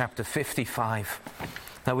in chapter 55,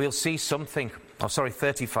 now we'll see something.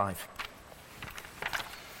 35.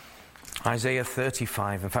 Isaiah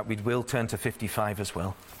 35. In fact, we will turn to 55 as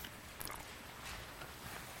well.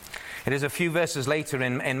 It is a few verses later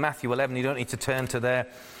in Matthew 11. You don't need to turn to there.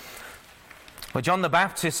 Well, John the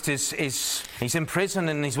Baptist he's in prison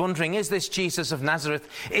and he's wondering, is this Jesus of Nazareth?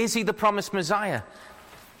 Is he the promised Messiah?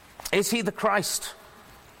 Is he the Christ?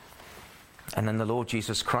 And then the Lord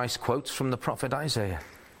Jesus Christ quotes from the prophet Isaiah,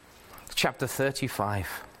 chapter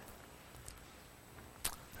 35.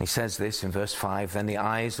 He says this in verse 5, then the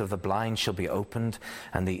eyes of the blind shall be opened,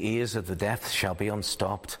 and the ears of the deaf shall be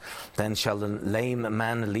unstopped. Then shall the lame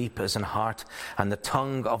man leap as an hart, and the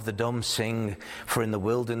tongue of the dumb sing. For in the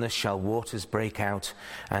wilderness shall waters break out,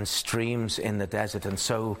 and streams in the desert. And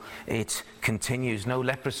so it continues. No,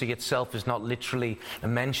 leprosy itself is not literally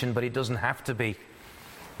mentioned, but it doesn't have to be.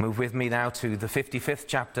 Move with me now to the 55th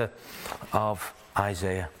chapter of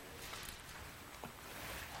Isaiah.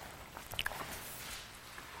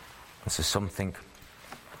 This is something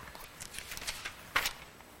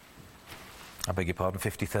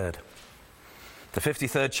 53rd. The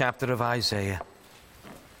 53rd chapter of Isaiah.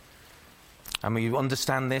 And we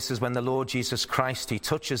understand this as when the Lord Jesus Christ, he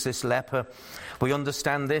touches this leper. We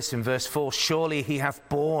understand this in verse 4. Surely he hath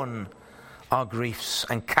borne our griefs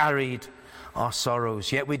and carried our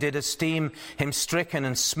sorrows. Yet we did esteem him stricken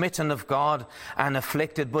and smitten of God and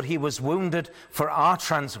afflicted. But he was wounded for our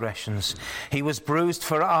transgressions. He was bruised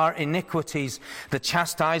for our iniquities. The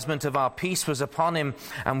chastisement of our peace was upon him,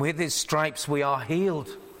 and with his stripes we are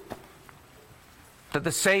healed. That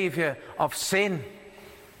the Saviour of sin,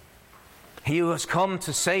 he who has come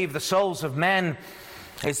to save the souls of men,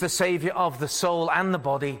 is the Saviour of the soul and the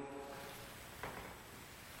body.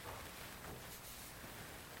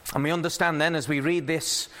 And we understand then as we read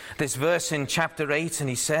this verse in chapter 8, and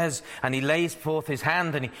he says, and he lays forth his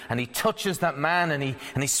hand and he touches that man and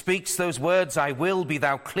he speaks those words, I will be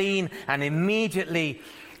thou clean. And immediately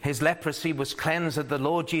his leprosy was cleansed, that the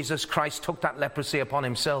Lord Jesus Christ took that leprosy upon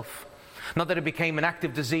himself. Not that it became an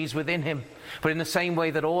active disease within him, but in the same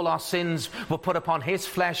way that all our sins were put upon his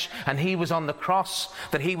flesh and he was on the cross,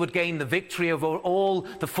 that he would gain the victory over all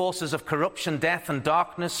the forces of corruption, death and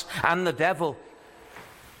darkness and the devil.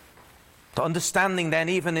 The understanding then,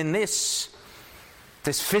 even in this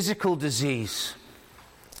physical disease,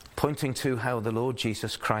 pointing to how the Lord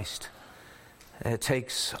Jesus Christ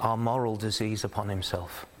takes our moral disease upon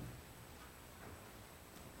himself.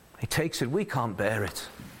 He takes it. We can't bear it.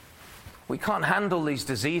 We can't handle these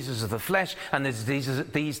diseases of the flesh and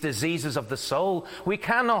these diseases of the soul. We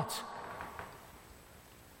cannot.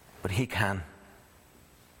 But he can.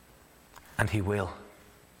 And he will.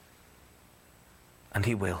 And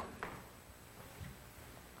he will.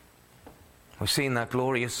 We've seen that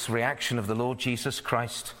glorious reaction of the Lord Jesus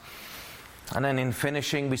Christ. And then in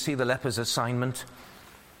finishing, we see the leper's assignment.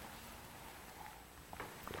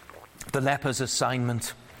 The leper's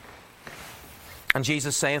assignment. And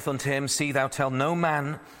Jesus saith unto him, See thou tell no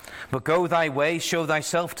man, but go thy way, show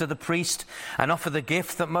thyself to the priest, and offer the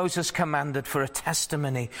gift that Moses commanded for a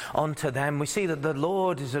testimony unto them. We see that the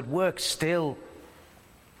Lord is at work still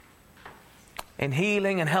in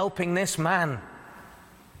healing and helping this man,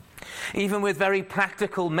 even with very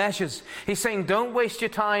practical measures. He's saying, don't waste your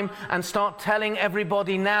time and start telling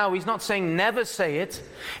everybody now. He's not saying never say it.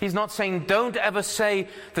 He's not saying don't ever say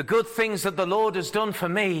the good things that the Lord has done for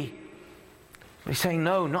me. He's saying,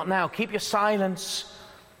 no, not now. Keep your silence.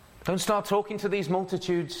 Don't start talking to these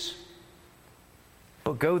multitudes.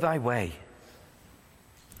 But go thy way.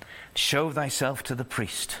 Show thyself to the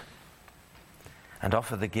priest. And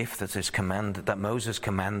offer the gift that is commanded, that Moses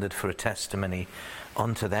commanded for a testimony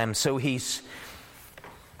unto them. So he's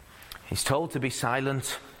told to be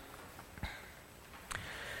silent.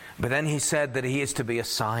 But then he said that he is to be a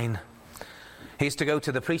sign. He is to go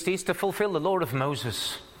to the priest. He is to fulfill the law of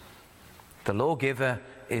Moses. The lawgiver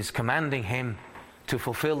is commanding him to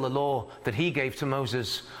fulfill the law that he gave to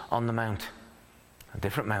Moses on the mount. A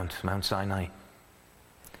different mount, Mount Sinai.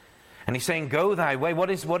 And he's saying, go thy way. What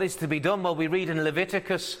is to be done? Well, we read in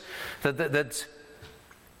Leviticus that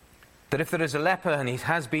if there is a leper and he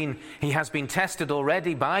has been tested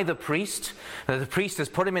already by the priest, the priest has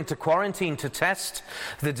put him into quarantine to test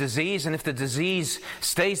the disease, and if the disease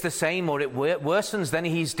stays the same or it worsens, then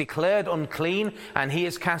he's declared unclean and he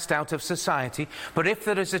is cast out of society. But if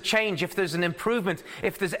there is a change, if there's an improvement,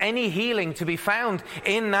 if there's any healing to be found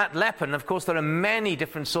in that leper, and of course there are many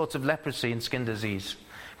different sorts of leprosy and skin disease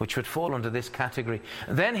which would fall under this category,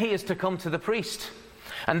 then he is to come to the priest.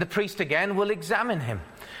 And the priest again will examine him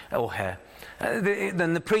or her.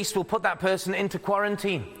 Then the priest will put that person into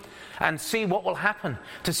quarantine and see what will happen,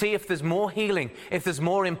 to see if there's more healing, if there's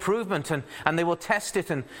more improvement, and they will test it.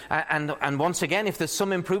 And once again, if there's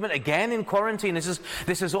some improvement, again in quarantine.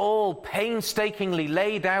 This is all painstakingly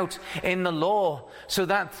laid out in the law so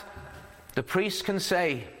that the priest can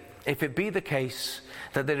say, if it be the case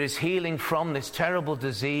that there is healing from this terrible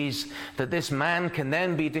disease, that this man can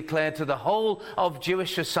then be declared to the whole of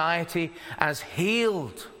Jewish society as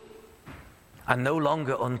healed and no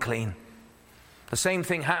longer unclean. The same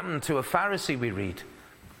thing happened to a Pharisee, we read.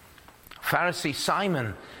 Pharisee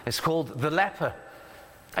Simon is called the leper,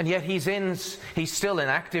 and yet he's still an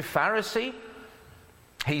active Pharisee.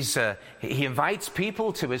 He invites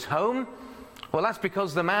people to his home. Well, that's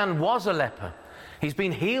because the man was a leper. He's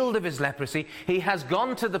been healed of his leprosy. He has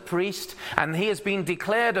gone to the priest and he has been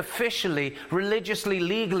declared officially, religiously,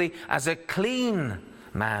 legally as a clean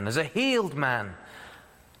man, as a healed man.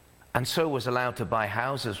 And so was allowed to buy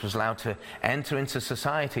houses, was allowed to enter into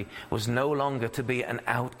society, was no longer to be an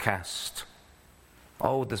outcast.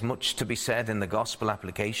 Oh, there's much to be said in the gospel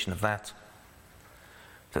application of that.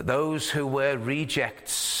 That those who were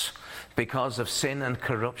rejects, because of sin and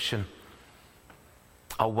corruption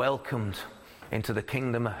are welcomed into the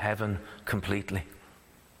kingdom of heaven completely.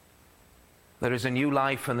 There is a new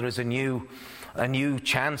life, and there is a new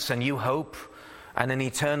chance, a new hope, and an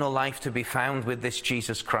eternal life to be found with this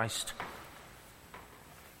Jesus Christ.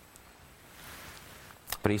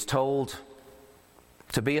 But he's told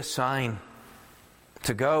to be a sign,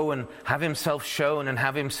 to go and have himself shown and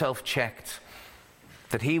have himself checked,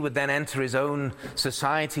 that he would then enter his own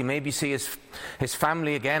society, maybe see his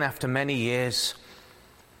family again after many years.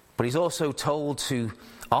 But he's also told to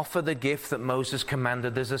offer the gift that Moses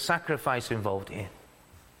commanded. There's a sacrifice involved here.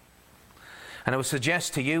 And I would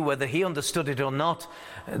suggest to you, whether he understood it or not,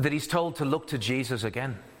 that he's told to look to Jesus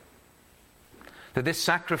again. That this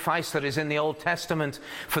sacrifice that is in the Old Testament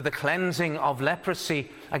for the cleansing of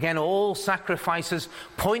leprosy, again, all sacrifices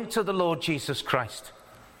point to the Lord Jesus Christ.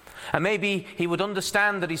 And maybe he would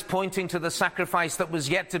understand that he's pointing to the sacrifice that was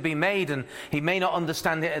yet to be made, and he may not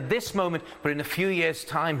understand it at this moment, but in a few years'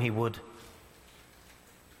 time he would.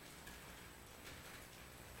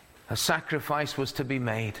 A sacrifice was to be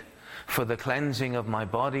made for the cleansing of my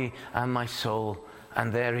body and my soul,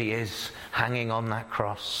 and there he is, hanging on that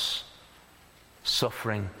cross,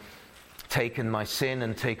 suffering, taken my sin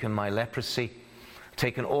and taken my leprosy,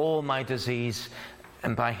 taken all my disease,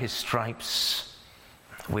 and by his stripes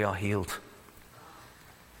we are healed.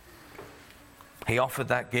 He offered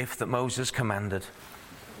that gift that Moses commanded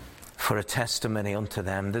for a testimony unto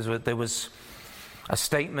them. There was a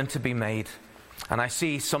statement to be made, and I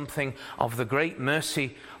see something of the great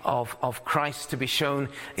mercy of Christ to be shown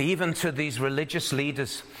even to these religious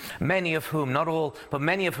leaders, many of whom, not all, but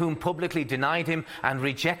many of whom publicly denied him and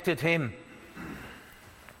rejected him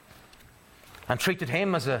and treated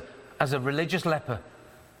him as a religious leper,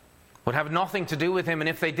 would have nothing to do with him. And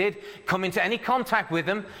if they did come into any contact with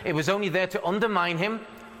him, it was only there to undermine him,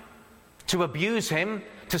 to abuse him,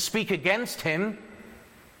 to speak against him,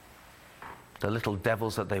 the little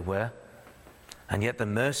devils that they were. And yet the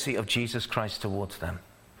mercy of Jesus Christ towards them,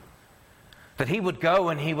 that he would go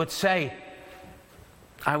and he would say,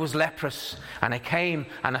 I was leprous, and I came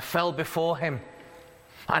and I fell before him,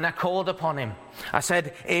 and I called upon him. I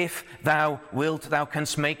said, if thou wilt, thou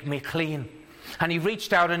canst make me clean. And he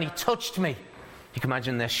reached out and he touched me. You can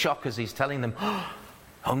imagine their shock as he's telling them,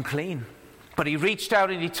 unclean. But he reached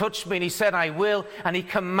out and he touched me and he said, I will. And he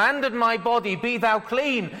commanded my body, be thou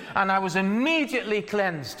clean. And I was immediately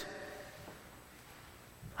cleansed.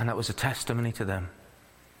 And that was a testimony to them,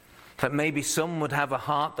 that maybe some would have a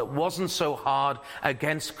heart that wasn't so hard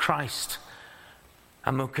against Christ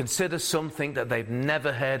and will consider something that they've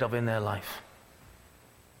never heard of in their life.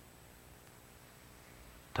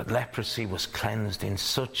 That leprosy was cleansed in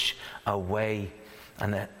such a way,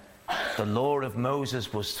 and that the law of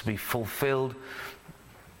Moses was to be fulfilled,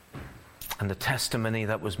 and the testimony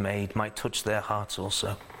that was made might touch their hearts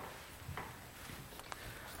also.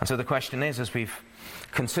 And so the question is, as we've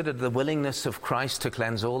considered the willingness of Christ to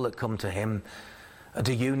cleanse all that come to him,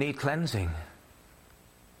 do you need cleansing?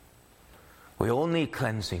 We all need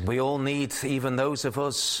cleansing. We all need, even those of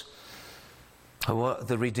us who are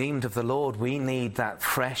the redeemed of the Lord, we need that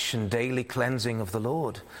fresh and daily cleansing of the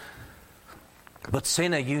Lord. But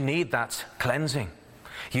sinner, you need that cleansing.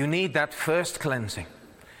 You need that first cleansing.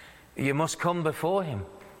 You must come before him.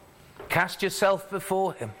 Cast yourself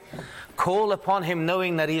before him. Call upon him,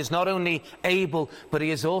 knowing that he is not only able, but he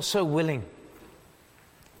is also willing.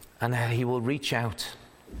 And that he will reach out.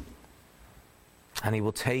 And he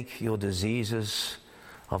will take your diseases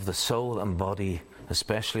of the soul and body,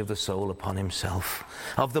 especially of the soul, upon himself.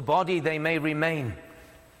 Of the body they may remain,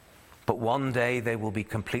 but one day they will be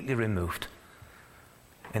completely removed.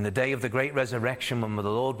 In the day of the great resurrection, when the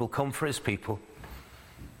Lord will come for his people,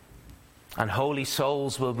 and holy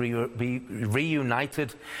souls will be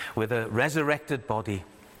reunited with a resurrected body,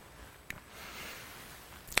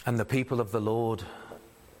 and the people of the Lord,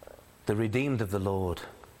 the redeemed of the Lord,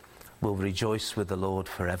 will rejoice with the Lord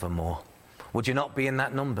forevermore. Would you not be in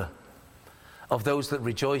that number of those that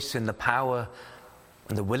rejoice in the power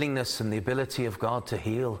and the willingness and the ability of God to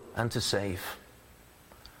heal and to save?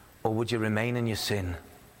 Or would you remain in your sin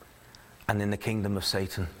and in the kingdom of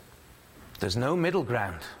Satan? There's no middle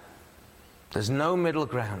ground. There's no middle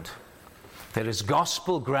ground. There is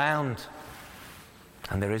gospel ground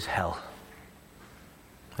and there is hell.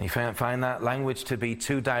 And you find that language to be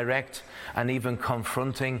too direct and even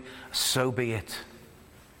confronting, so be it.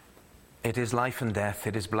 It is life and death.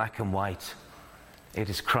 It is black and white. It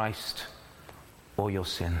is Christ or your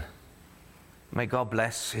sin. May God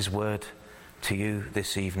bless his word to you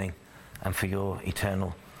this evening and for your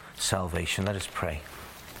eternal salvation. Let us pray.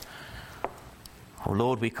 Oh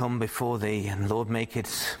Lord, we come before thee, and Lord, make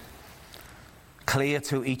it clear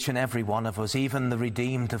to each and every one of us, even the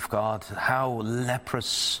redeemed of God, how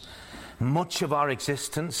leprous much of our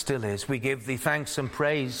existence still is. We give thee thanks and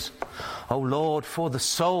praise, O Lord, for the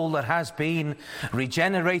soul that has been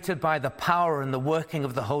regenerated by the power and the working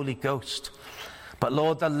of the Holy Ghost. But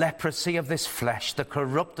Lord, the leprosy of this flesh, the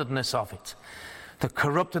corruptedness of it, the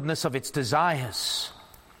corruptedness of its desires,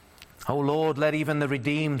 O Lord, let even the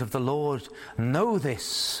redeemed of the Lord know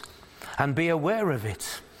this and be aware of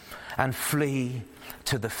it and flee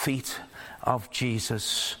to the feet of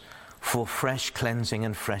Jesus for fresh cleansing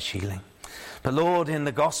and fresh healing. But Lord, in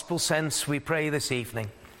the gospel sense, we pray this evening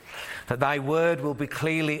that thy word will be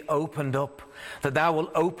clearly opened up, that thou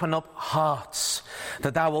will open up hearts,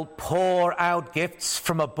 that thou will pour out gifts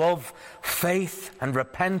from above, faith and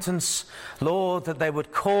repentance, Lord, that they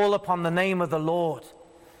would call upon the name of the Lord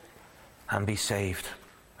and be saved.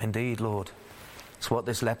 Indeed, Lord, it's what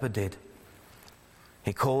this leper did.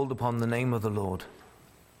 He called upon the name of the Lord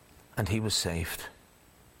and he was saved.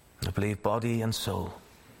 I believe body and soul,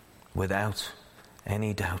 without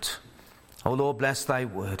any doubt. O Lord, bless thy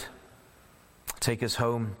word. Take us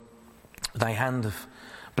home, thy hand of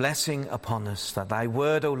blessing upon us, that thy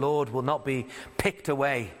word, O Lord, will not be picked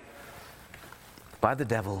away by the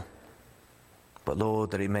devil, but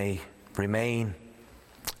Lord, that it may remain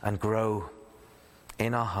and grow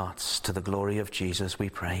in our hearts to the glory of Jesus, we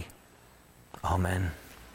pray. Amen.